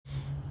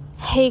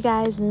Hey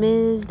guys,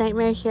 Ms.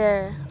 Nightmare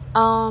here.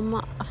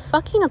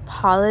 Fucking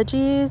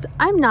apologies.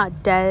 I'm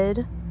not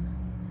dead.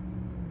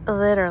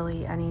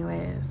 Literally,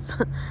 anyways.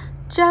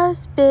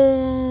 Just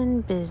been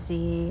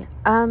busy.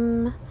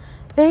 Very,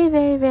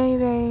 very, very,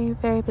 very,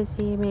 very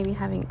busy. Maybe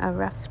having a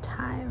rough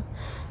time.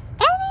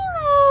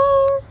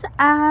 Anyways,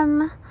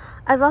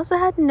 I've also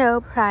had no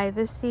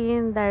privacy,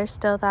 and there's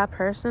still that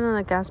person in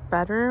the guest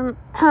bedroom,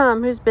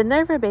 who's been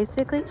there for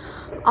basically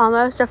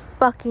almost a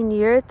fucking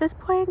year at this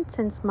point,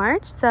 since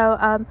March. So,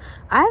 I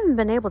haven't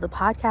been able to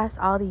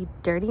podcast all the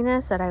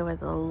dirtiness that I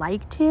would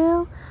like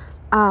to.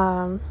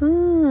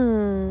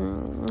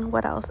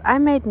 What else? I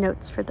made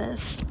notes for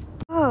this.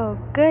 Oh,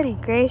 goody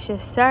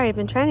gracious. Sorry, I've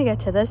been trying to get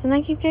to this and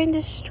I keep getting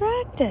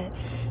distracted.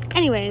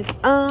 Anyways,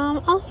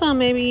 also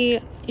maybe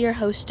your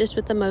hostess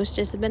with the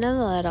mostest have been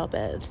a little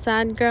bit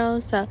sad,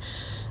 girl, so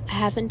I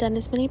haven't done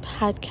as many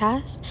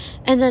podcasts.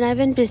 And then I've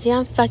been busy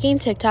on fucking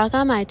TikTok,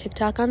 on my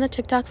TikTok, on the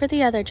TikTok for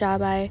the other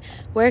job I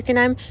work, and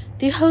I'm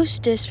the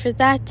hostess for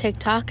that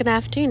TikTok, and I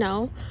have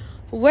to,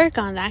 work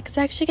on that, because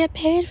I actually get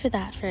paid for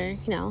that, for,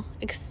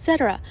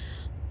 etc.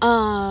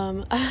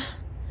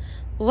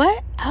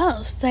 What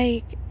else?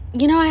 I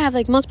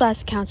have, multiple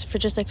ass accounts for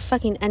just,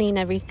 fucking any and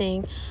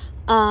everything.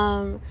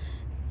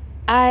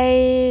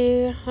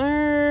 I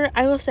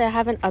will say I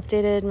haven't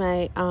updated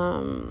my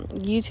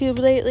YouTube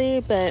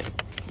lately, but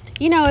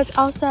it's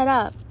all set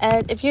up,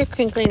 and if you're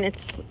crinkling,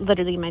 it's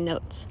literally my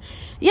notes.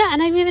 Yeah,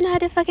 and I've even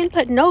had to fucking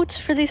put notes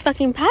for these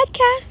fucking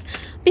podcasts,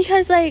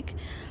 because I'll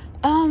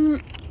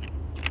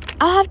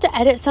have to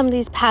edit some of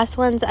these past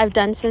ones I've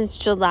done since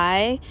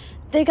July.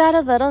 They got a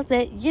little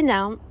bit,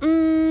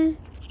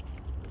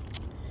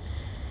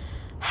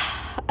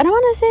 I don't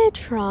want to say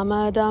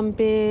trauma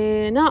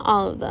dumpy. Not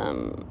all of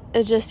them.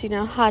 It's just,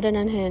 hot and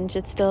unhinged.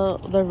 It's still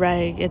the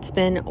reg. It's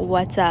been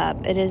what's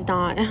up. It has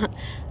not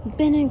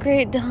been a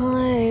great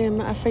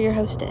time for your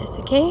hostess,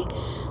 okay?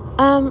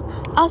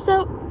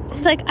 Also,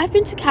 I've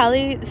been to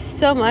Cali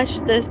so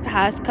much this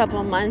past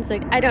couple months.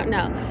 I don't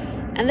know.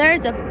 And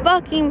there's a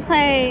fucking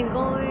plane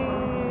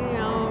going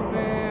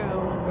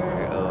over.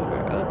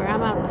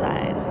 I'm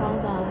outside.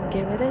 Hold on.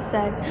 Give it a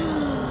sec.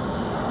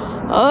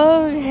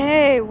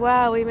 Okay,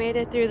 wow, we made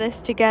it through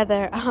this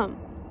together.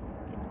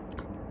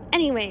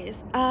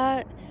 Anyways,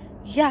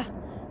 yeah,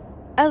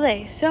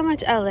 LA, so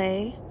much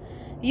LA.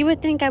 You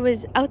would think I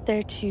was out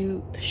there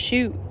to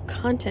shoot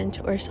content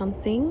or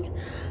something,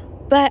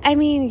 but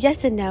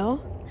yes and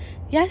no.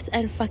 Yes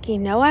and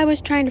fucking no. I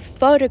was trying to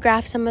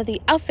photograph some of the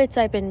outfits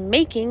I've been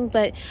making,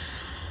 but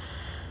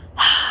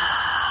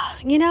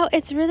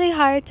it's really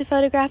hard to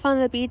photograph on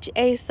the beach,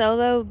 A,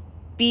 solo,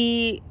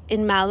 B,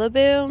 in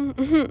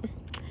Malibu.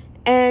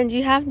 And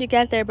you have to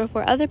get there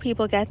before other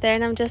people get there.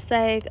 And I'm just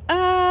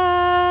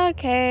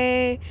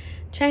okay.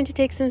 Trying to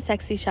take some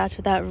sexy shots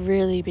without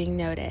really being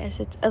noticed.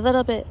 It's a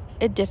little bit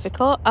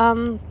difficult.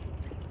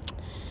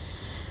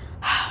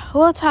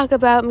 We'll talk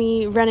about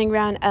me running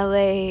around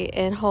LA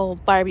in whole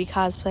Barbie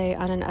cosplay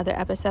on another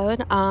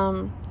episode.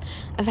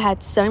 I've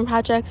had sewing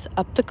projects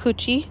up the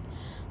coochie.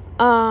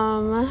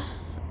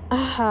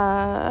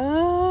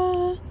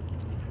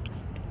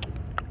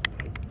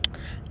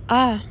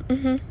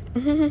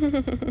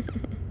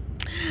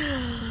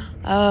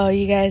 Oh,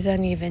 you guys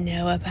don't even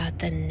know about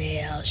the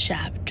nail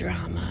shop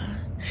drama.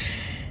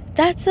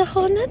 That's a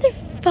whole nother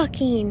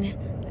fucking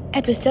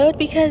episode,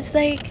 because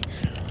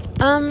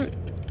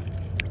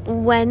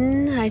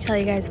when I tell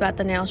you guys about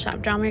the nail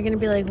shop drama, you're gonna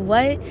be like,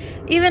 what?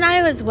 Even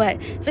I was what?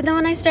 But then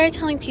when I started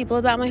telling people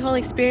about my whole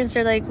experience,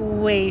 they're like,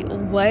 wait,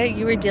 what?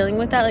 You were dealing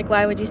with that?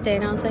 Why would you stay?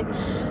 And I was like,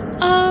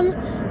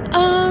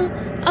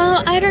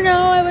 I don't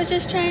know, I was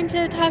just trying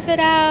to tough it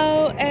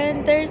out,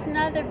 and there's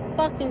another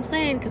fucking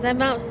plane, because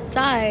I'm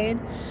outside.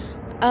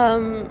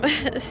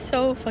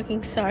 So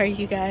fucking sorry,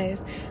 you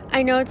guys.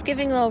 I know it's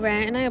giving a little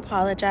rant, and I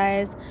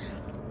apologize,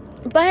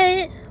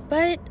 but,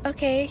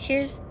 okay,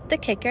 here's the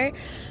kicker.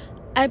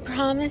 I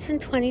promise in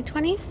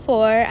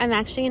 2024, I'm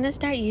actually gonna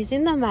start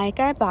using the mic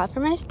I bought for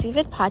my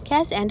stupid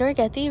podcast, and or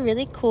get the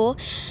really cool,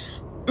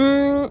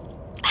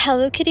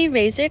 Hello Kitty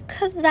Razor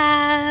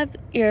collab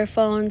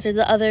earphones, or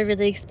the other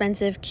really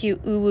expensive,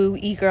 cute, ooh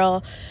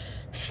e-girl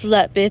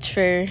slut bitch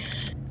for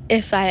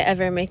if I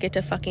ever make it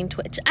to fucking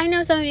Twitch. I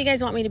know some of you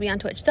guys want me to be on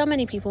Twitch. So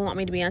many people want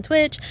me to be on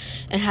Twitch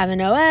and have an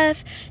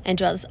OF and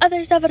do all this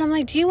other stuff. And I'm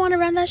like, do you want to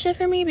run that shit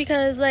for me?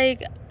 Because, I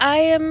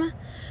am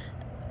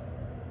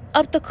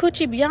up the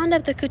coochie, beyond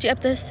up the coochie,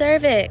 up the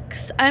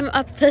cervix. I'm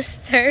up the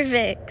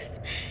cervix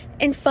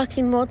in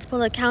fucking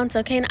multiple accounts,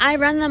 okay? And I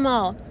run them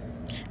all.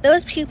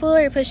 Those people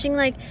are pushing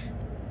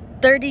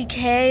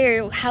 30K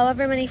or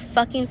however many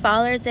fucking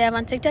followers they have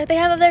on TikTok. They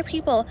have other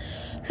people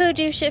who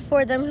do shit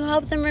for them, who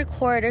help them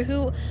record, or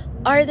who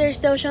are their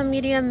social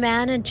media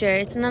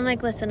managers. And I'm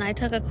like, listen, I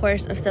took a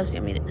course of social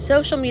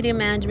media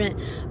management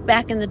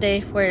back in the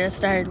day where it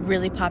started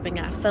really popping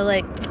off. So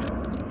I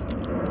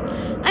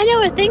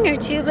know a thing or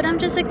two, but I'm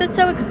just that's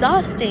so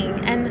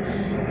exhausting.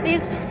 And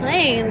these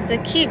planes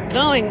that keep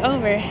going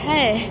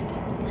overhead.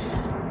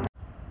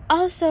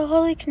 Also,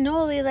 holy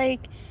cannoli,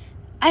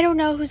 I don't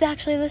know who's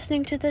actually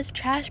listening to this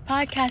trash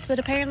podcast, but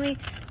apparently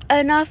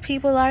enough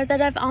people are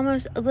that I've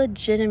almost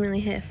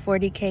legitimately hit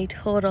 40k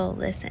total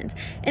listens.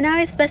 And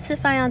I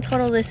specify on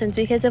total listens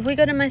because if we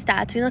go to my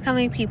stats, we look how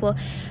many people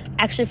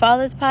actually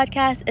follow this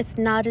podcast, it's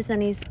not as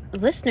many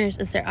listeners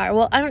as there are.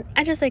 Well,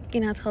 I just like,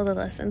 total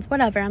listens,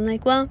 whatever. I'm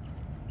like, well,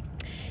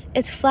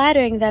 it's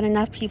flattering that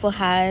enough people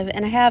have,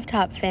 and I have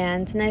top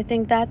fans, and I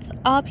think that's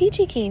all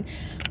peachy keen.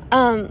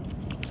 I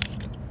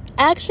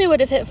actually would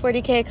have hit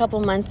 40k a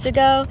couple months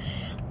ago,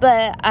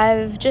 but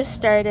I've just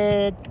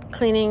started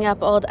cleaning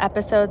up old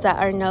episodes that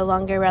are no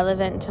longer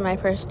relevant to my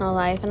personal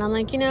life. And I'm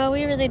like,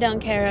 we really don't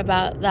care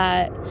about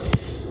that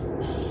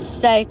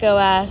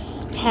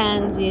psycho-ass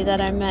pansy that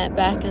I met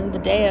back in the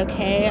day,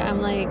 okay?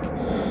 I'm like,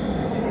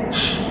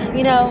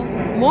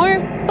 more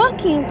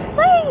fucking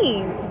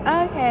planes.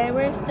 Okay,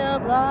 we're still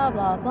blah,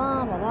 blah,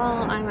 blah, blah,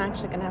 blah. I'm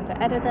actually going to have to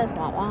edit this.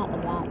 Wah, wah,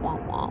 wah, wah,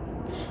 wah.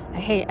 I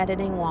hate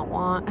editing. Wah,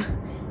 wah.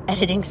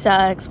 Editing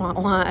sucks. Wah,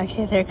 wah.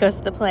 Okay, there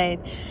goes the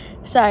plane.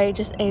 Sorry,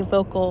 just a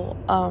vocal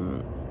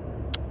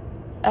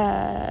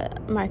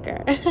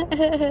marker.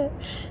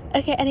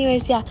 Okay,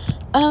 anyways, yeah.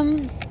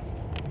 Some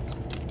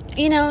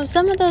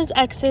of those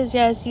exes,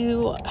 yes,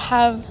 you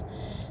have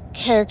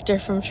character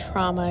from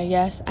trauma.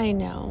 Yes, I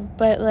know.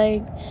 But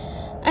I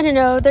don't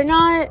know, they're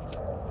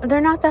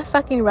not that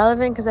fucking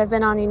relevant because I've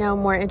been on,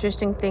 more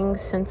interesting things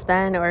since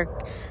then, or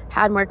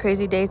had more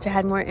crazy dates, or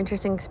had more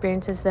interesting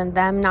experiences than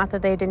them. Not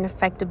that they didn't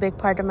affect a big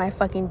part of my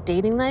fucking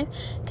dating life,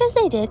 because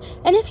they did.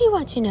 And if you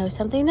want to know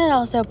something that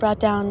also brought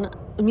down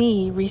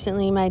me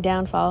recently, my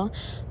downfall,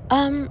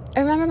 I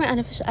remember my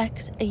unofficial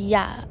ex,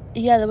 the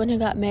one who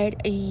got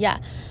married,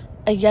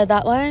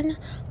 that one,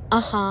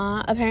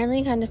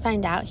 apparently come to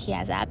find out he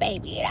has a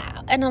baby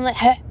now, and I'm like,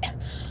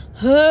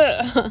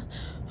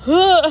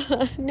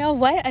 no,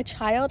 what, a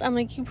child? I'm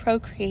like, you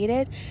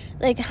procreated?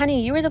 Like,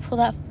 honey, you were the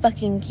pull-out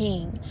fucking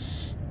king.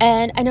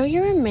 And I know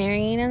you were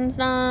married and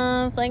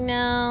stuff,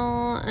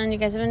 now, and you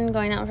guys have been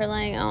going out for, a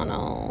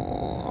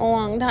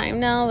long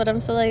time now, but I'm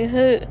still like,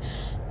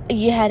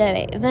 you had a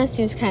baby. That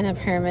seems kind of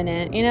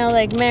permanent,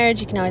 marriage,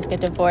 you can always get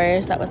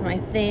divorced. That was my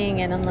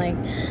thing, and I'm like,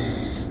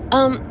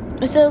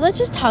 so let's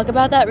just talk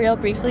about that real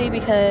briefly,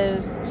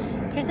 because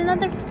here's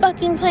another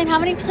fucking plane. How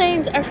many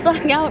planes are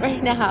flying out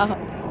right now?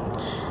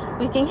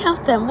 We can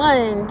count them.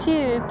 1,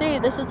 2, 3.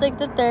 This is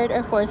the third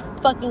or fourth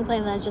fucking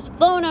plane that's just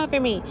flown over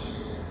me.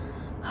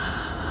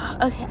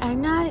 Okay,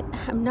 I'm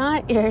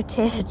not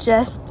irritated.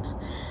 Just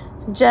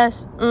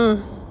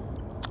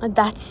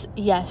that's,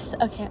 yes.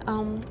 Okay,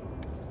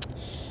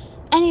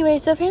 anyway,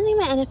 so apparently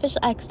my unofficial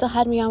ex still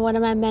had me on one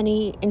of my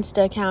many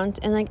Insta accounts,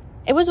 and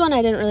it was one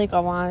I didn't really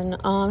go on.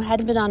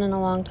 Hadn't been on in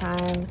a long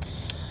time.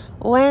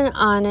 Went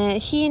on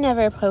it. He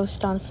never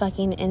posted on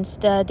fucking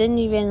Insta. Didn't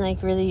even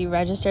really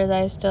register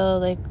that I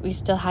still we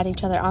still had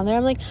each other on there.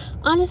 I'm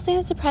honestly,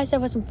 I'm surprised I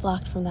wasn't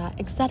blocked from that,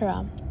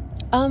 etc.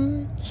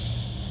 And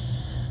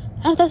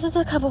this was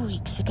a couple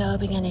weeks ago,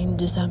 beginning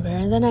December,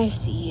 and then I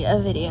see a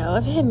video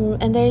of him,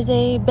 and there's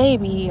a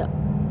baby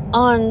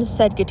on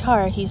said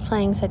guitar. He's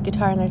playing said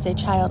guitar, and there's a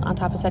child on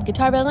top of said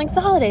guitar. But it's the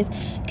holidays,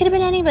 could have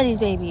been anybody's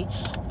baby.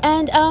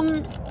 And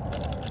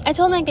I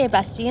told my gay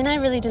bestie, and I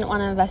really didn't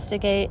want to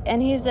investigate.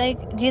 And he's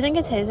like, "Do you think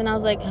it's his?" And I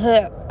was like,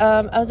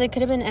 I was like,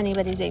 "Could have been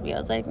anybody's baby." I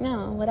was like,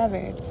 "No, whatever.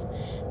 It's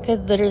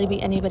could literally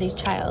be anybody's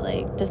child.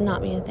 Does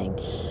not mean a thing."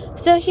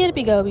 So he had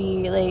to go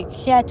be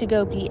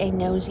a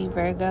nosy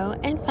Virgo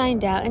and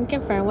find out and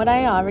confirm what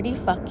I already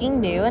fucking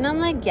knew. And I'm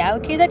like, yeah,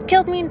 okay, that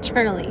killed me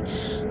internally.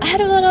 I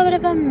had a little bit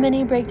of a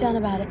mini breakdown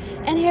about it.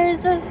 And here's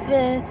the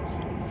 5th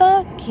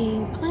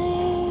fucking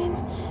plane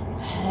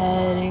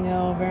heading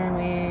over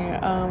me.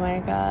 Oh my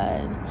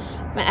god.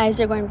 My eyes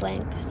are going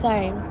blank.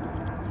 Sorry.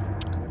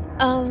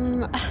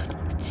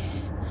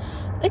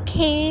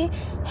 Okay,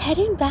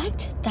 heading back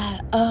to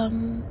that,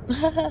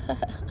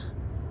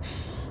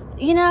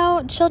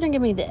 children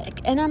give me the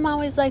ick, and I'm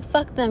always like,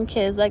 fuck them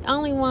kids. I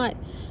only want,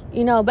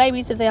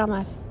 babies if they on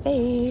my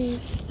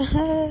face.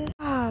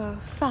 Oh,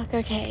 fuck,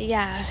 okay,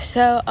 yeah.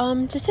 So,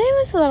 to say it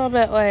was a little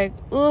bit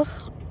ugh,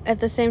 at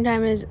the same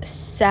time as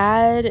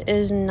sad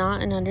is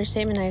not an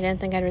understatement. I didn't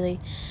think I'd really,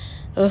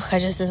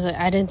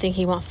 I didn't think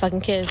he'd want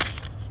fucking kids.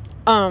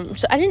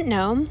 So I didn't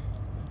know.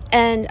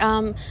 And,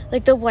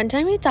 the one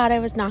time he thought I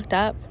was knocked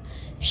up,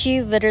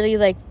 he literally,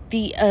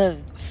 the,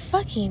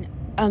 fucking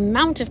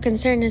amount of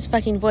concern in his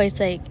fucking voice,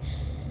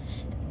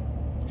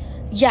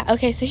 yeah,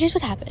 okay, so here's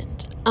what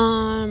happened.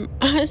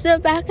 So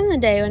back in the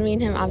day when me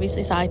and him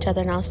obviously saw each other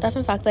and all stuff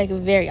and fucked,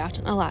 very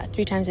often, a lot,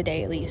 3 times a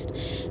day at least,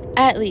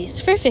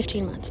 for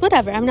 15 months,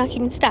 whatever, I'm not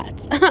keeping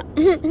stats,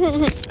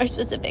 or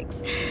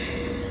specifics.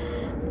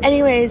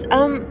 Anyways,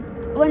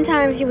 one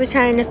time he was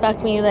trying to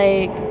fuck me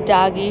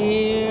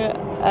doggy.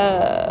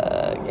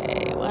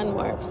 Okay, one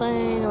more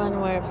plane,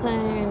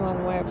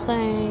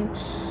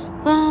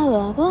 blah,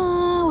 blah,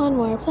 blah, one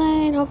more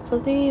plane,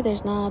 hopefully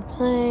there's not a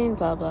plane,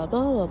 blah, blah,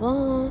 blah, blah,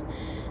 blah.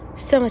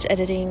 So much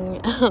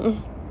editing.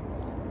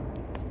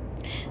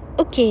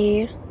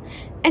 Okay.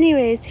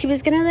 Anyways, he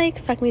was gonna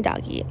fuck me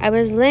doggy. I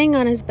was laying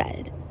on his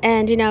bed,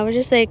 And, you know, I was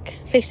just, like,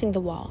 facing the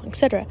wall,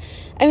 etc.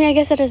 I mean, I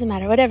guess that doesn't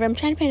matter. Whatever. I'm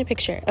trying to paint a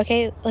picture,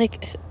 okay?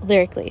 Like,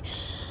 lyrically.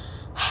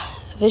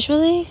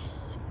 Visually,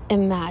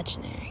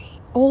 imaginary.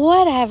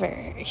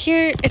 Whatever.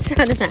 Here, it's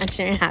not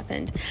imaginary. It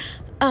happened.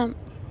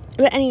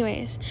 But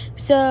anyways,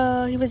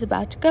 so he was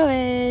about to go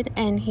in,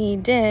 and he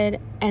did,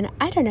 and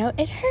I don't know,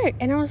 it hurt.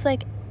 And I was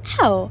like,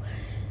 ow.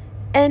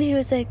 And he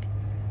was like,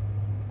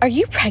 are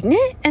you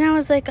pregnant? And I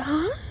was like,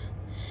 huh?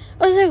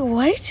 I was like,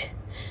 what?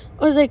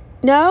 I was like,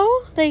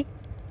 no. Like,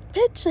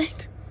 bitch,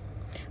 like,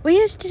 we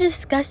used a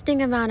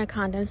disgusting amount of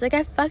condoms. Like,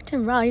 I fucked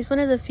him raw. He's one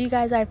of the few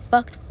guys I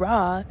fucked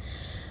raw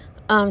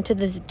to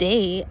this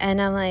day.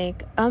 And I'm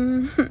like,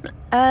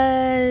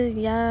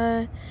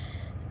 yeah,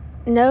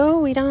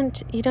 no,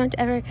 you don't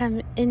ever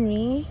come in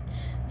me.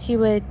 He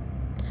would,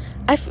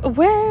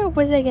 where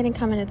was I getting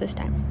come in at this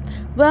time?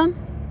 Well,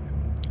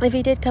 if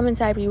he did come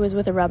inside, he was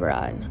with a rubber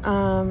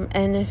on.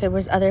 And if it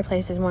was other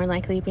places, more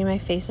likely it'd be my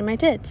face or my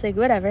tits. Like,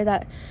 whatever,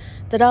 that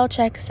all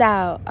checks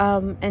out.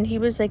 And he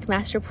was, like,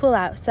 master pull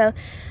out. So,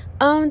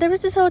 there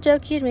was this whole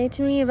joke he had made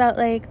to me about,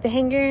 like, the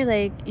hanger.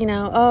 Like, you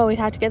know, oh, we'd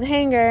have to get the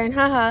hanger, and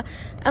haha.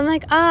 I'm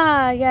like,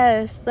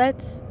 yes,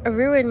 let's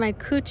ruin my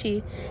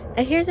coochie.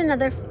 And here's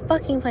another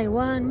fucking flight.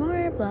 One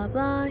more, blah,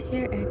 blah.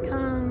 Here it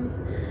comes.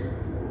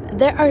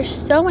 There are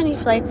so many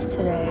flights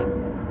today.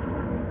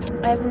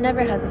 I've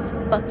never had this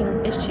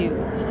fucking issue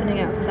sitting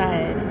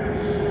outside.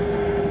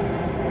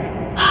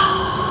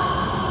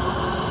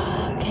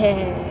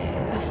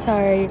 Okay,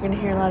 sorry, you're gonna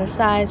hear a lot of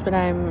sighs, but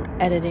I'm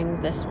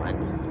editing this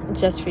one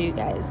just for you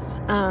guys.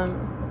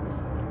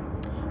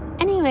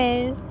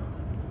 Anyways,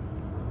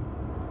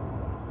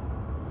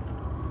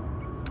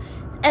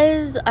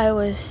 as I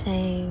was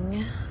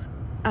saying,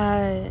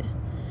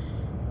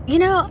 you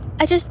know,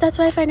 that's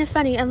why I find it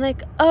funny. I'm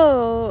like,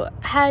 oh,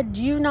 had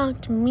you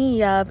knocked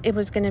me up, it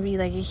was going to be,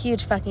 like, a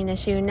huge fucking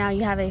issue. Now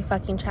you have a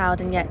fucking child,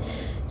 and yet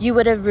you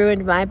would have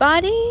ruined my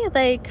body?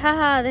 Like,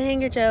 haha, the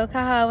hanger joke,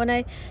 haha. When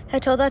I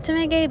had told that to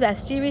my gay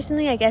bestie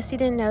recently, I guess he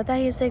didn't know that.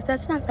 He's like,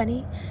 that's not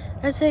funny.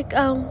 I was like,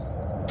 oh.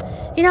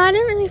 You know, I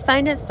didn't really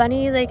find it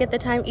funny, like, at the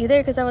time either,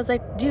 because I was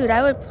like, dude,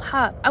 I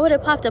would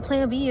have popped a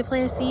plan B, a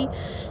plan C,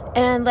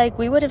 and, like,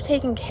 we would have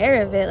taken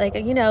care of it. Like,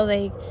 you know,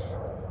 like,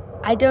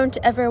 I don't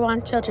ever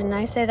want children.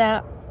 I say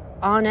that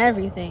on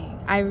everything.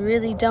 I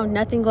really don't.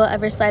 Nothing will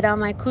ever slide on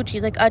my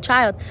coochie like a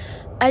child.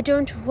 I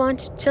don't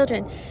want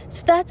children.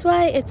 So that's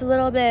why it's a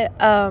little bit,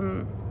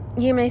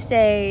 you may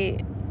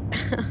say,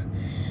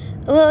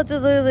 a little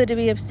delulu to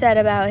be upset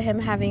about him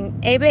having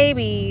a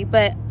baby.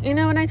 But, you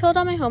know, when I told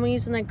all my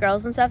homies and, like,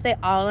 girls and stuff, they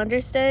all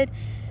understood.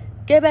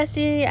 Get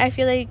bestie, I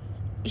feel like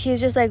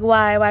he's just like,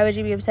 why would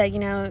you be upset? You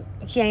know,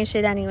 he ain't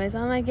shit anyways.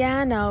 I'm like,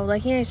 yeah, no,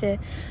 like, he ain't shit.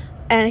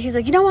 And he's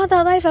like, you don't want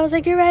that life? I was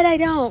like, you're right, I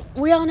don't.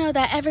 We all know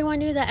that. Everyone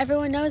knew that.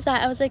 Everyone knows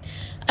that. I was like,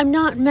 I'm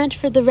not meant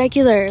for the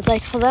regular.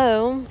 Like,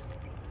 hello?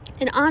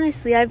 And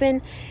honestly, I've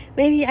been,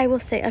 maybe I will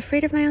say,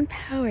 afraid of my own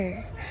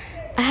power.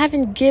 I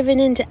haven't given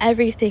in to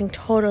everything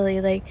totally.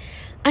 Like,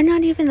 I'm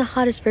not even the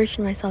hottest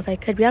version of myself I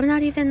could be. I'm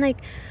not even, like,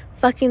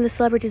 fucking the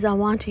celebrities I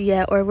want to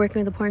yet, or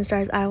working with the porn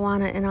stars I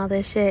want to, and all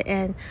this shit.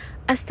 And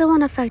I still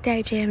want to fuck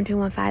Daddy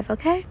JM215,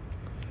 okay?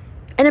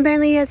 And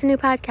apparently he has a new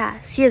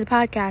podcast. He has a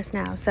podcast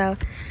now, so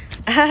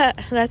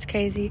that's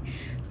crazy.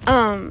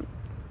 You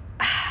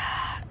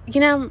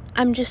know,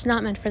 I'm just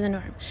not meant for the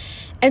norm.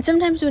 And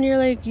sometimes when you're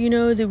like, you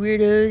know, the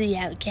weirdo, the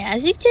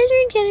outcast,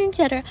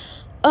 etc.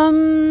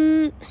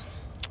 And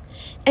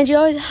you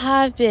always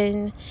have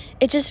been,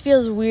 it just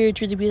feels weird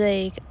to be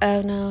like,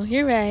 oh no,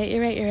 you're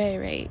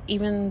right.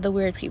 Even the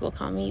weird people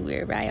call me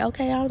weird, right?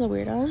 Okay, I'm the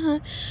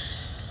weirdo.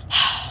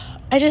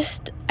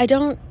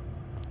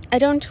 I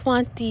don't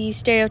want the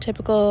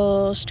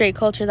stereotypical straight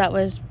culture that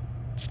was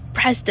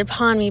pressed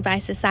upon me by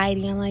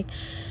society. I'm like,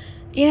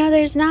 you know,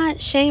 there's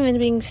not shame in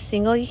being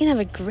single. You can have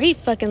a great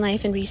fucking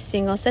life and be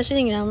single,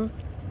 especially, you know,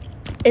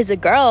 as a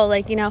girl.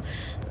 Like, you know,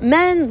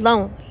 men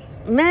lonely.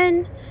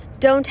 Men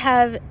don't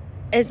have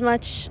as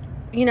much,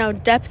 you know,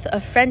 depth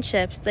of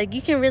friendships. Like,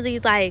 you can really,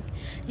 like,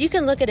 you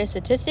can look at it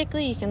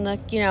statistically. You can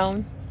look, you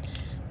know,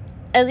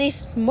 at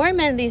least more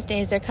men these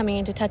days are coming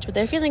into touch with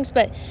their feelings,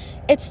 but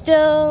it's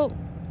still,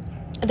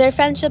 their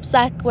friendships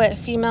lack what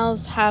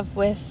females have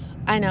with,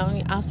 I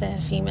know, I'll say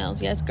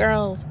females, yes,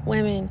 girls,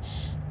 women,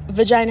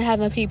 vagina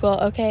having people,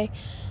 okay?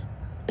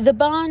 The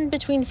bond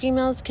between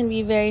females can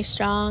be very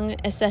strong,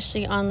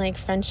 especially on, like,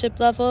 friendship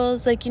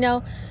levels. Like, you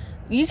know,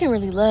 you can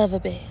really love a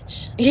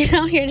bitch. You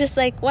know, you're just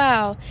like,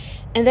 wow.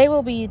 And they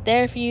will be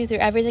there for you through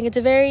everything. It's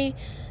a very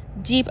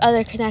deep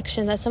other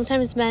connection that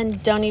sometimes men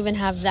don't even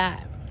have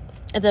that.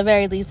 At the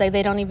very least, like,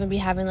 they don't even be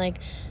having, like,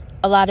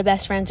 a lot of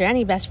best friends or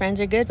any best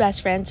friends or good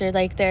best friends, or,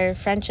 like, their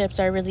friendships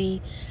are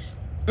really,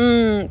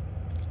 they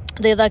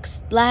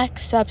lack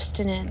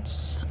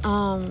substance.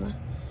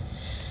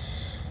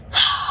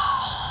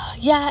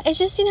 Yeah, it's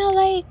just, you know,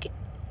 like,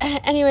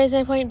 anyways,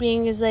 my point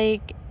being is,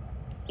 like,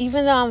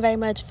 even though I'm very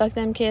much fuck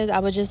them kids, I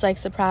was just, like,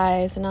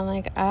 surprised, and I'm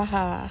like,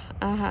 but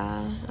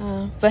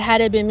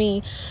had it been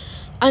me,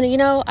 and, you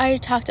know, I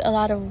talked to a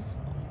lot of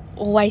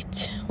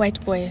white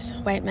boys,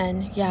 white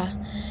men, yeah.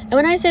 And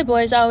when I say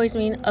boys, I always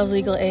mean of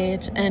legal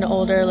age and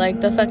older,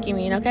 like the fuck you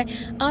mean, okay?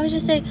 I always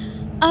just say,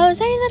 oh, is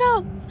that your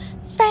little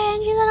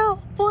friend, your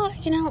little boy,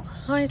 you know?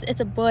 Always, it's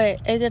a boy.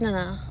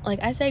 No.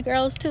 Like, I say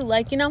girls too,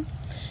 like, you know?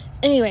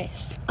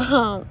 Anyways,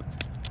 I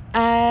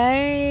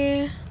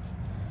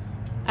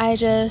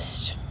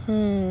just,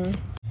 I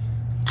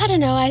don't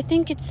know. I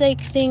think it's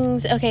like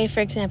things, okay, for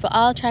example,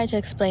 I'll try to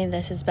explain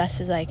this as best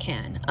as I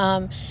can.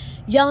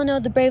 Y'all know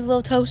The Brave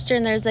Little Toaster,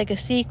 and there's like a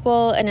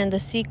sequel, and in the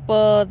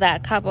sequel,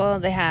 that couple,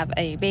 they have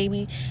a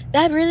baby.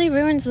 That really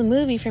ruins the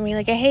movie for me.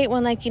 Like, I hate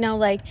when, like, you know,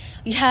 like,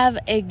 you have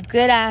a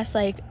good-ass,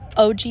 like,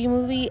 OG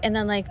movie, and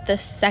then, like, the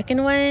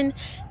second one,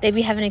 they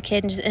be having a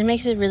kid, and it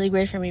makes it really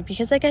weird for me,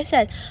 because, like I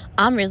said,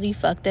 I'm really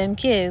fuck them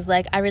kids.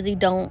 Like, I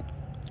don't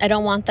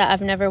want that.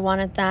 I've never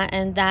wanted that,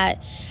 and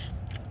that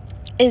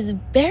is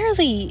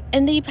barely,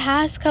 in the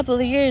past couple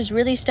of years,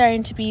 really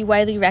starting to be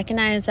widely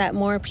recognized, that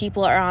more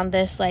people are on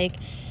this, like,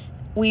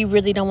 we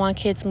really don't want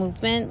kids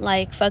movement,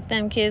 like, fuck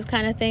them kids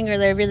kind of thing, or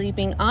they're really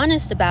being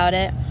honest about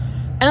it.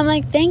 And I'm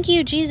like, thank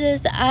you,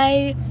 Jesus.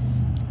 I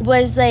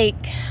was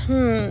like,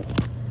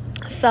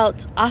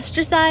 felt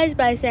ostracized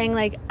by saying,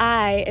 like,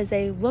 I, as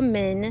a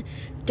woman,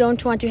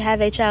 don't want to have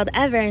a child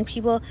ever, and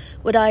people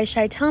would always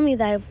try to tell me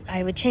that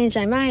I would change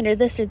my mind, or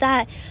this or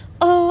that.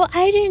 Oh,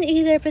 I didn't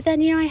either, but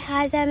then, you know, I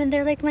had them, and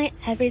they're, like, my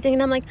everything,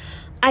 and I'm like,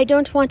 I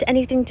don't want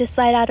anything to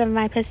slide out of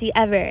my pussy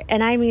ever,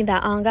 and I mean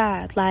that on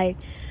God. Like,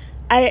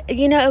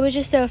 you know, it was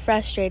just so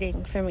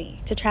frustrating for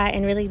me to try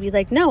and really be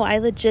like, no, I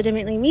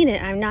legitimately mean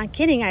it. I'm not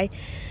kidding.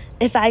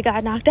 If I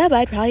got knocked up,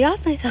 I'd probably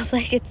off myself.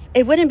 Like,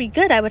 it wouldn't be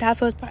good. I would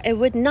have it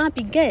would not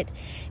be good.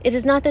 It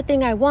is not the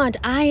thing I want.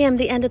 I am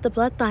the end of the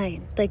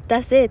bloodline. Like,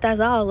 that's it. That's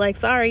all. Like,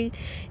 sorry.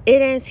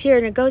 It ends here,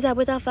 and it goes out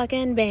with a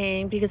fucking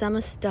bang, because I'm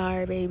a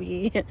star,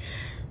 baby.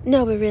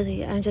 No, but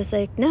really, I'm just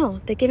like, no,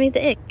 they give me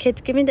the ick.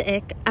 Kids give me the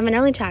ick. I'm an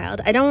only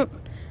child. I don't,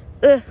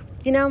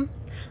 you know?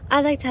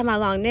 I like to have my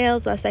long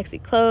nails, my sexy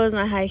clothes,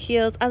 my high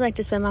heels. I like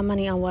to spend my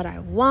money on what I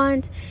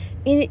want.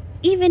 And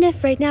even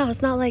if right now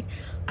it's not like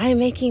I'm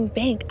making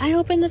bank, I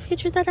hope in the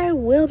future that I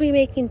will be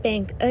making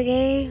bank,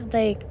 okay?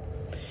 Like,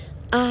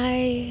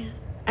 I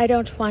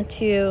don't want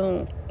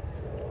to,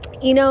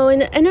 you know,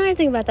 and another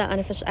thing about that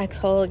unofficial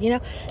ex-hole, you know,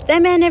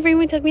 that man never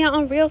even took me out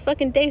on real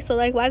fucking dates, so,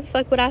 like, why the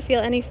fuck would I feel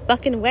any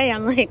fucking way?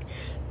 I'm like,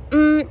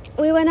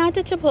 we went out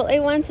to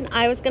Chipotle once, and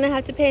I was gonna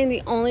have to pay, and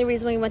the only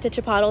reason we went to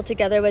Chipotle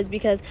together was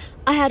because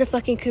I had a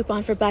fucking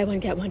coupon for buy one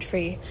get one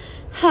free.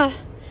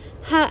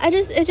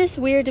 It's just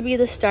weird to be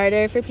the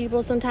starter for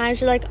people sometimes.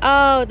 You're like,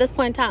 oh, at this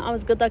point in time, I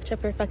was good luck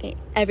for fucking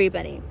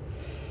everybody.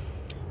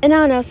 And I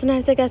don't know,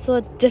 sometimes it gets a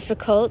little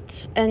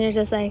difficult, and you're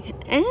just like,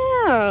 ew,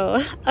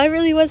 I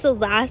really was the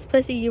last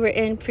pussy you were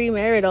in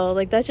premarital.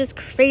 Like, that's just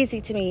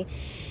crazy to me.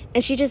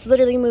 And she just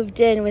literally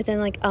moved in within,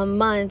 like, a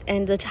month,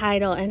 and the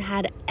title, and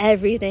had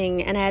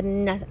everything, and I had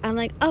nothing. I'm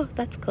like, oh,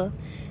 that's cool.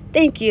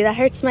 Thank you. That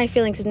hurts my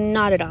feelings.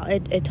 Not at all.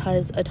 It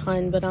does a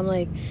ton, but I'm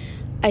like,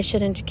 I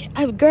shouldn't.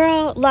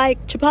 Girl,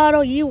 like,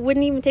 Chipotle, you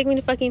wouldn't even take me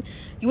to fucking,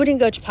 you wouldn't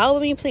go Chipotle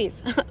with me,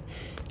 please.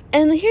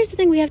 And here's the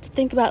thing we have to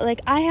think about.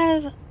 Like, I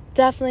have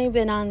definitely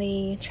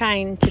been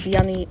trying to be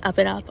on the up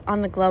and up,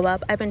 on the glow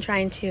up. I've been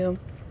trying.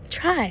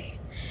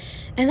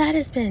 And that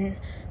has been,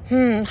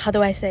 how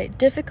do I say it?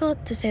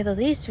 Difficult, to say the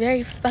least.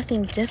 Very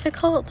fucking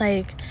difficult.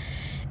 Like,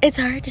 it's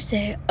hard to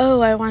say,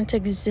 oh, I want to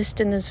exist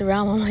in this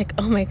realm. I'm like,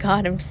 oh my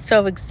God, I'm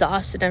so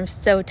exhausted. I'm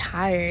so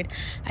tired.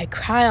 I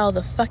cry all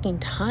the fucking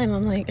time.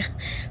 I'm like,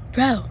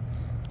 bro,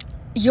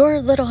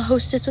 your little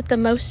hostess with the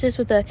mostest,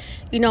 with the,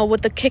 you know,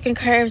 with the kicking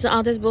curves and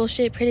all this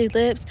bullshit, pretty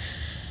lips.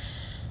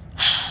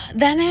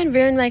 That man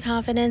ruined my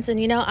confidence.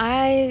 And, you know,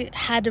 I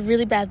had a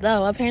really bad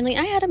low. Apparently,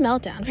 I had a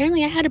meltdown.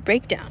 Apparently, I had a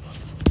breakdown.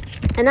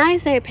 And I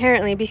say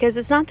apparently because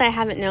it's not that I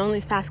haven't known.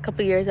 These past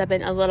couple years I've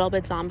been a little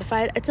bit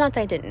zombified. It's not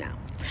that I didn't know.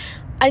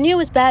 I knew it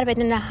was bad, but I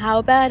didn't know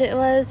how bad it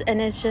was.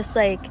 And it's just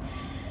like,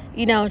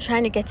 you know,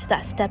 trying to get to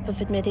that step of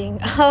admitting,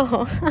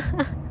 oh,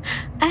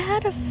 I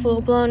had a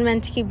full-blown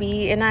mentee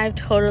B, and I've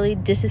totally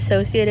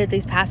disassociated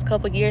these past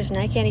couple years, and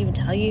I can't even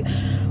tell you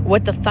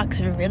what the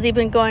fuck's really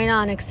been going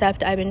on,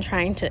 except I've been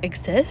trying to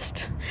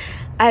exist.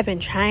 I've been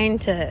trying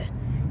to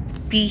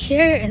be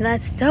here, and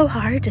that's so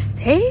hard to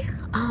say.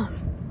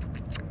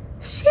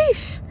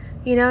 Sheesh.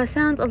 You know, it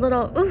sounds a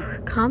little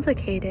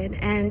complicated.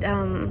 And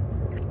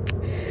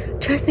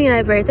trust me,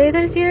 my birthday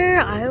this year,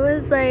 I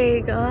was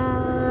like,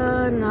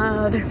 oh,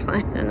 another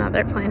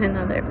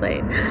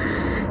plane.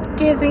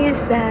 Give me a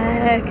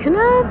sec.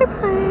 Another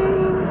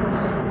plane.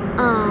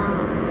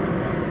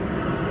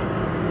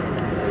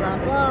 Blah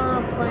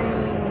blah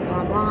plane.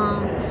 Blah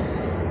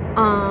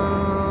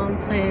blah.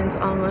 Plane's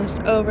almost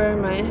over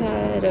my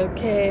head.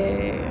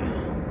 Okay.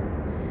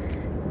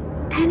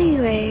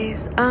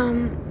 Anyways,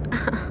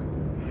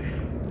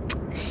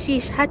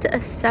 sheesh, had to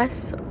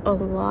assess a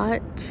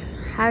lot,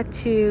 had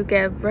to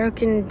get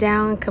broken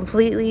down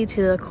completely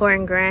to the core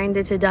and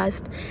grinded to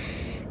dust.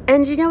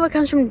 And you know what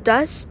comes from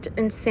dust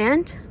and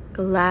sand?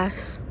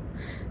 Glass.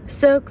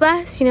 So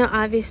glass,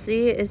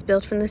 obviously is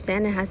built from the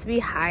sand. It has to be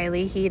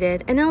highly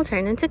heated and it'll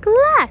turn into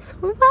glass.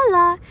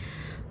 Voila.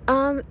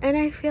 And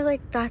I feel like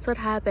that's what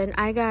happened.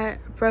 I got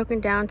broken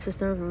down to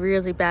some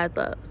really bad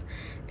lows.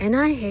 And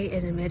I hate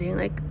admitting,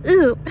 like,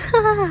 ooh,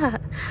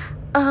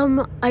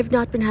 I've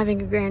not been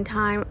having a grand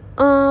time.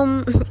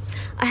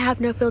 I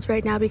have no feels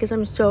right now because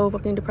I'm so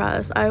fucking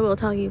depressed. I will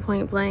tell you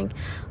point blank.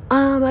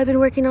 I've been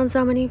working on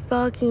so many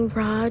fucking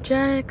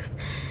projects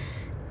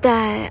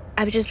that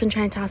I've just been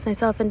trying to toss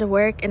myself into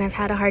work, and I've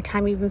had a hard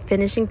time even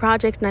finishing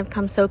projects, and I've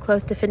come so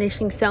close to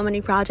finishing so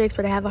many projects,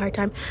 but I have a hard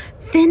time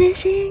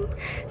finishing.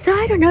 So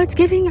I don't know, it's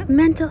giving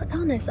mental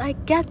illness. I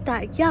get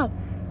that. Yeah,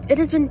 it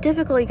has been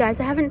difficult, you guys.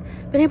 I haven't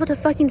been able to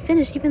fucking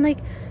finish, even like,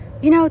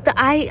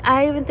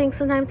 I even think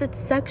sometimes it's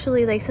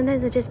sexually, like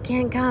sometimes I just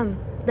can't come.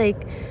 Like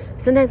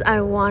sometimes I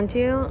want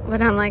to,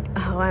 but I'm like,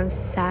 oh, I'm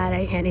sad,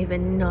 I can't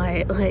even know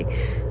it. Like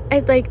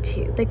I'd like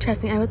to, like,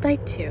 trust me, I would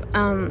like to.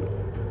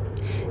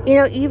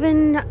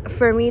 Even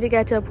for me to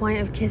get to a point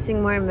of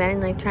kissing more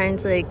men, like trying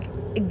to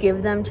like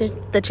give them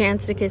the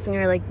chance to kiss me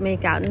or like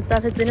make out and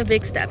stuff, has been a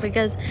big step,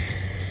 because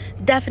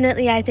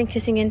definitely I think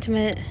kissing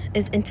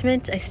is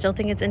intimate. I still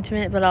think it's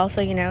intimate, but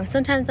also,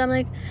 sometimes I'm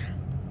like,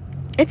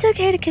 it's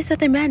okay to kiss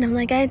other men. I'm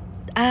like, I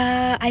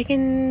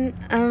can,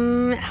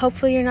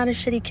 hopefully you're not a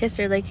shitty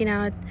kisser. Like,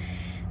 it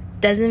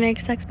doesn't make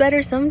sex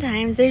better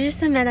sometimes. There's just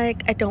some men I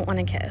don't want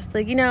to kiss.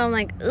 Like, I'm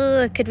like,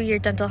 ugh, it could be your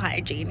dental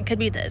hygiene. Could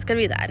be this, could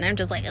be that. And I'm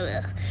just like,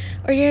 ugh.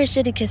 Or you're a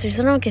shitty kisser,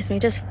 so don't kiss me.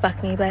 Just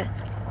fuck me. But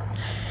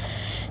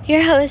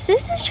your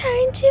hostess is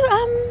trying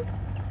to,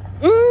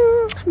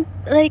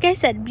 like I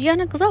said, be on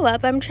a glow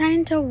up. I'm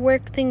trying to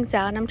work things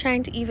out. I'm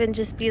trying to even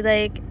just be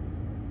like,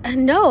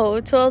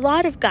 no to a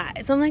lot of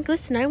guys. I'm like,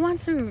 listen, I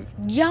want some,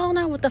 y'all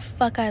know what the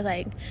fuck I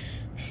like.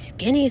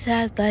 Skinny,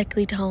 sad,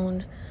 likely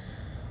toned.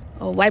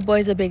 Oh, white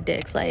boys are big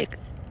dicks. Like,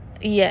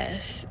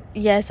 yes,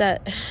 it's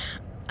not that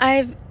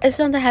I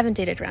haven't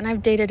dated around.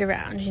 I've dated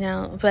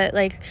around, but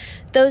like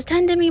those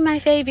tend to be my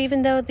fave,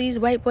 even though these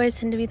white boys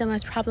tend to be the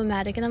most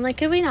problematic. And I'm like,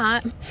 could we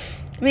not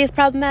be as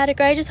problematic?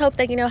 Or I just hope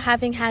that,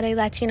 having had a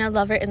Latina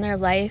lover in their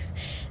life,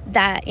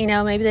 that,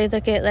 maybe they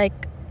look at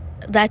like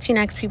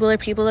Latinx people or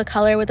people of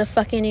color with a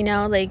fucking,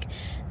 like,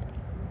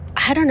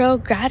 I don't know,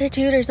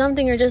 gratitude or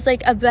something, or just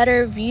like a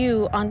better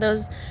view on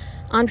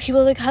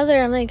people of color.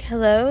 I'm like,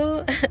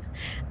 hello?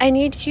 I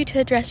need you to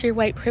address your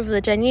white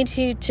privilege. I need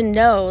you to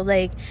know,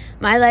 like,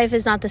 my life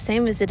is not the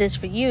same as it is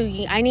for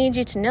you. I need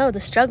you to know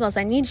the struggles.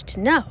 I need you to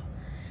know.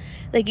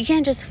 Like, you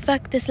can't just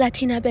fuck this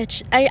Latina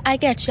bitch. I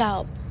get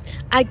y'all.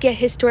 I get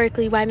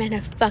historically why men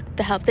have fucked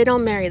the help. They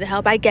don't marry the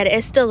help. I get it.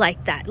 It's still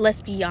like that.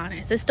 Let's be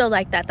honest. It's still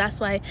like that. That's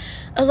why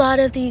a lot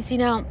of these,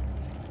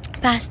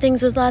 past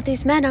things with a lot of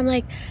these men, I'm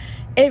like,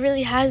 it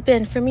really has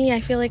been, for me, I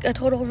feel like a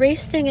total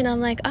race thing. And I'm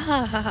like,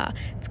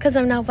 it's because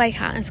I'm not white,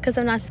 It's because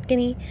I'm not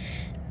skinny,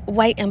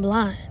 white, and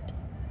blonde.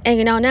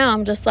 And, now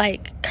I'm just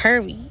like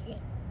curvy,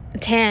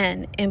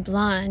 tan, and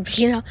blonde.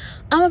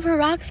 I'm a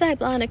peroxide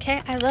blonde,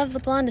 okay? I love the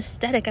blonde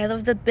aesthetic. I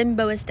love the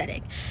bimbo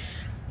aesthetic.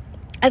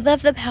 I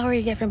love the power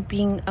you get from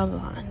being a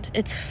blonde.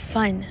 It's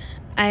fun.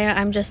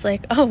 I'm just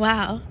like, oh,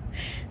 wow.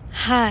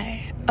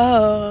 Hi.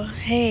 Oh,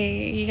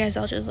 hey. You guys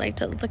all just like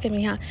to look at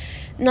me, huh?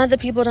 Not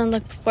that people don't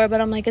look before, but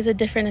I'm like, it's a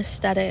different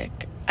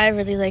aesthetic. I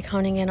really like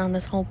honing in on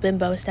this whole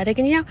bimbo aesthetic.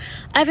 And,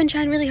 I've been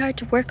trying really hard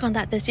to work on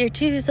that this year,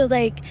 too. So,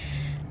 like,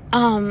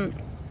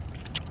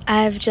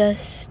 I've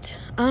just,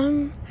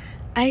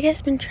 I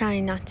guess been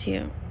trying not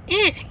to,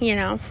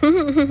 yeah.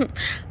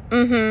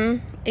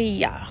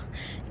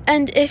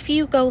 And if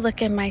you go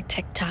look at my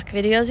TikTok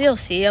videos, you'll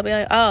see, I'll be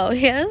like, oh,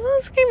 yeah,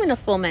 I'm screaming a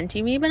full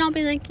mentee me, but I'll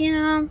be like,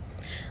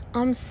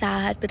 I'm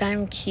sad, but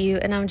I'm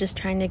cute, and I'm just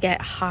trying to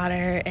get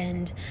hotter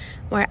and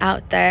more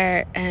out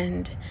there,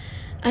 and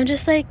I'm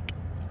just like,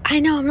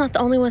 I know I'm not the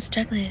only one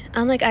struggling.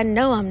 I'm like, I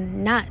know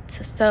I'm not,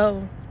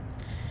 so,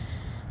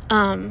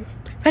 but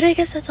I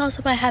guess that's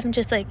also why I haven't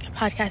just, like,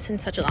 podcasted in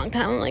such a long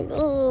time. I'm like,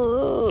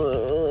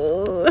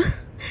 ooh,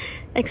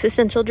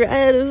 existential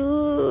dread.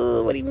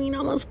 Ooh, what do you mean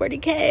almost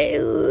 40K?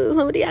 Ooh,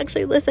 somebody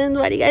actually listens.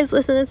 Why do you guys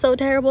listen? It's so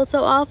terrible,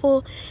 so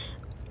awful.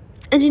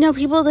 And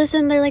people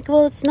listen, they're like,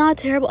 well, it's not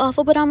terrible,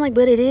 awful, but I'm like,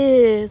 but it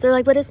is. They're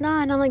like, but it's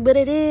not. And I'm like, but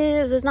it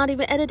is. It's not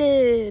even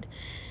edited.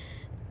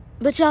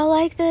 But y'all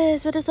like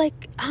this. But it's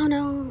like, I don't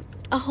know,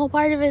 a whole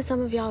part of it,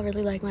 some of y'all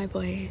really like my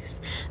voice.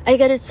 I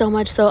get it so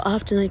much, so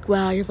often, like,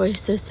 wow, your voice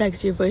is so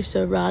sexy, your voice is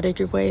so erotic,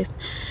 your voice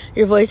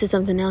is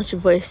something else, your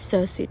voice is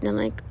so sweet. And I'm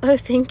like, oh,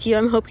 thank you.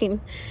 I'm hoping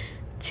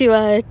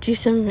to do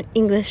some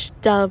English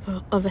dub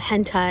of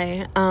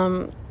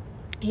hentai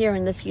here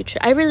in the future.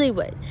 I really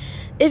would.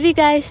 If you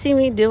guys see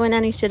me doing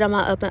any shit on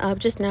my up and up,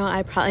 just know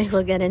I probably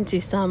will get into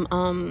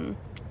some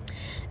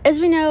as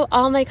we know,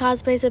 all my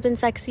cosplays have been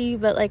sexy,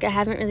 but like I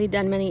haven't really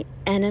done many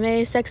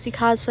anime sexy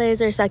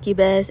cosplays or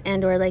succubus,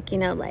 and or like,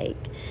 like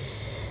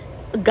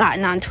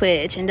gotten on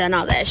Twitch and done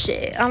all that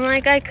shit. I'm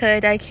like, I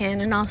can,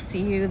 and I'll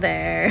see you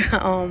there.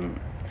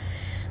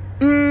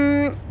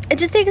 It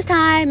just takes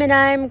time, and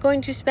I'm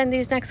going to spend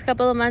these next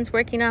couple of months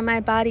working on my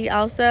body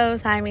also.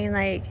 So I mean,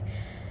 like,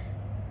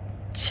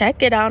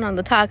 check it out on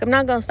the talk. I'm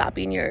not gonna stop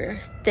being your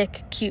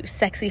thick, cute,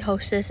 sexy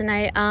hostess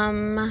tonight.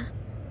 I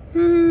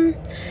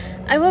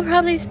will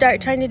probably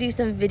start trying to do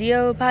some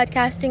video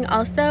podcasting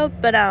also,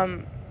 but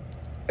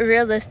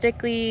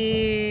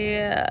realistically,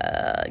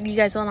 you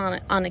guys will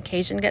on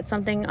occasion get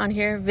something on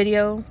here,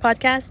 video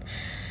podcast.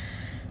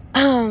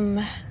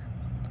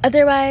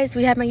 Otherwise,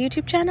 we have my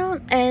YouTube channel,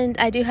 and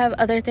I do have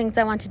other things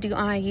I want to do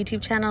on my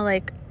YouTube channel,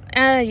 like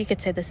you could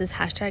say this is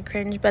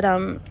 #cringe, but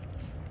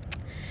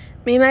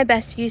me and my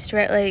bestie used to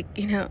write, like,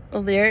 you know,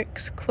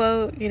 lyrics,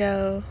 quote, you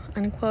know,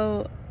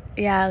 unquote,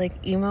 yeah, like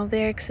emo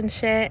lyrics and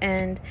shit,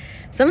 and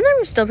some of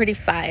them are still pretty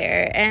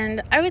fire,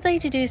 and I would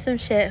like to do some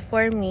shit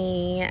for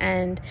me,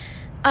 and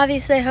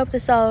obviously I hope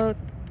this all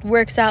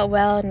works out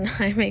well, and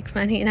I make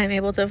money, and I'm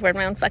able to afford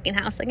my own fucking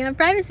house. I can have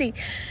privacy,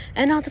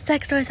 and all the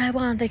sex toys I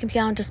want, they can be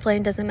on display,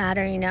 and doesn't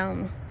matter, you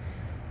know.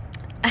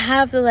 I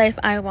have the life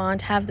I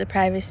want, have the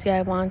privacy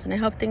I want, and I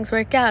hope things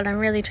work out. I'm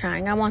really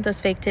trying. I want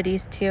those fake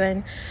titties too,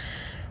 and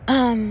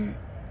I'm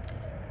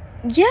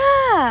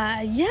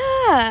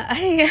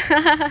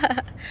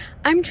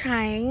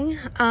trying.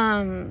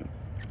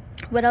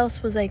 What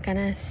else was I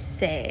gonna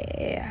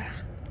say?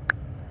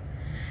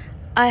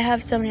 I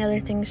have so many other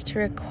things to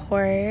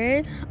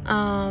record.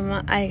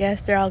 I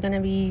guess they're all gonna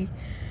be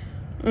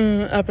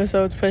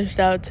episodes pushed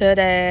out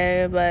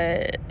today,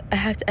 but I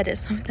have to edit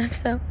some of them,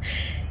 so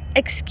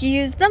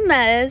excuse the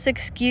mess,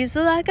 excuse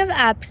the lack of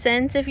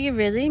absence. If you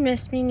really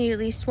miss me and you at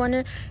least want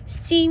to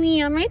see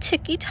me on my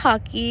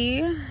TikTok,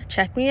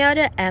 check me out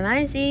at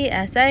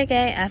MIZSIKFREAK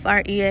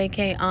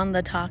on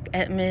the talk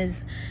at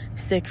Ms.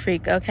 Sick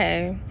Freak,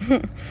 okay?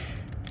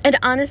 And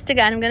honest to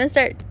God, I'm going to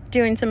start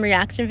doing some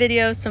reaction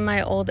videos to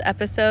my old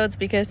episodes,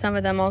 because some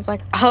of them I was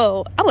like,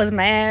 oh, I was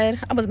mad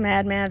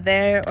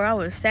there, or I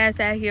was sad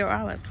here, or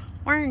I was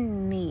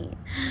horny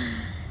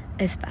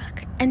as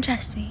fuck. And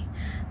trust me,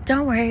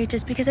 don't worry,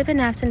 just because I've been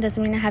absent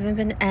doesn't mean I haven't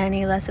been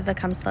any less of a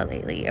cum slut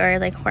lately, or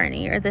like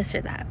horny, or this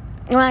or that.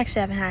 Well,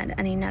 actually, I haven't had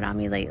any nut on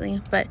me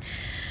lately, but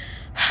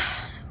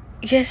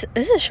yes,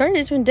 there's a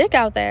shortage in dick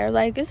out there.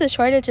 Like, there's a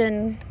shortage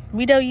in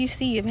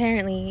WC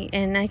apparently,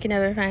 and I can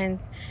never find,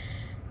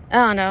 I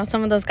don't know,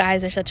 some of those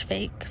guys are such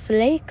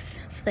flakes.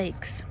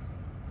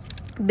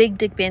 Big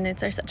dick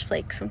bandits are such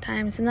flakes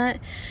sometimes, and that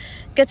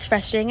gets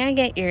frustrating. I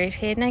get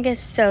irritated, and I get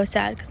so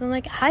sad, because I'm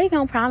like, how you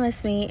gonna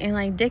promise me and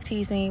like dick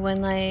tease me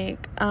when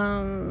like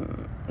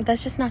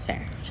that's just not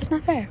fair. It's just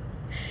not fair.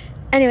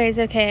 Anyways,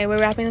 okay, we're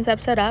wrapping this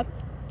episode up.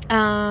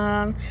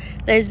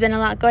 There's been a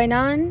lot going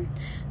on.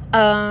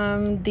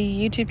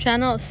 The YouTube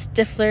channel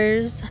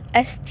Stifflers,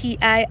 STIFFLERZ,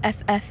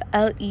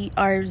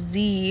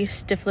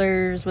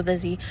 Stifflers with a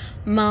Z,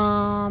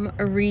 Mom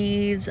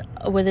Reads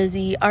with a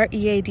Z,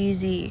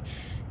 READZ.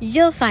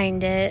 You'll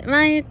find it.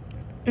 My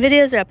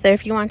videos are up there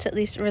if you want to at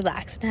least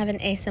relax and have an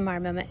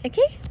ASMR moment.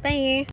 Okay, bye.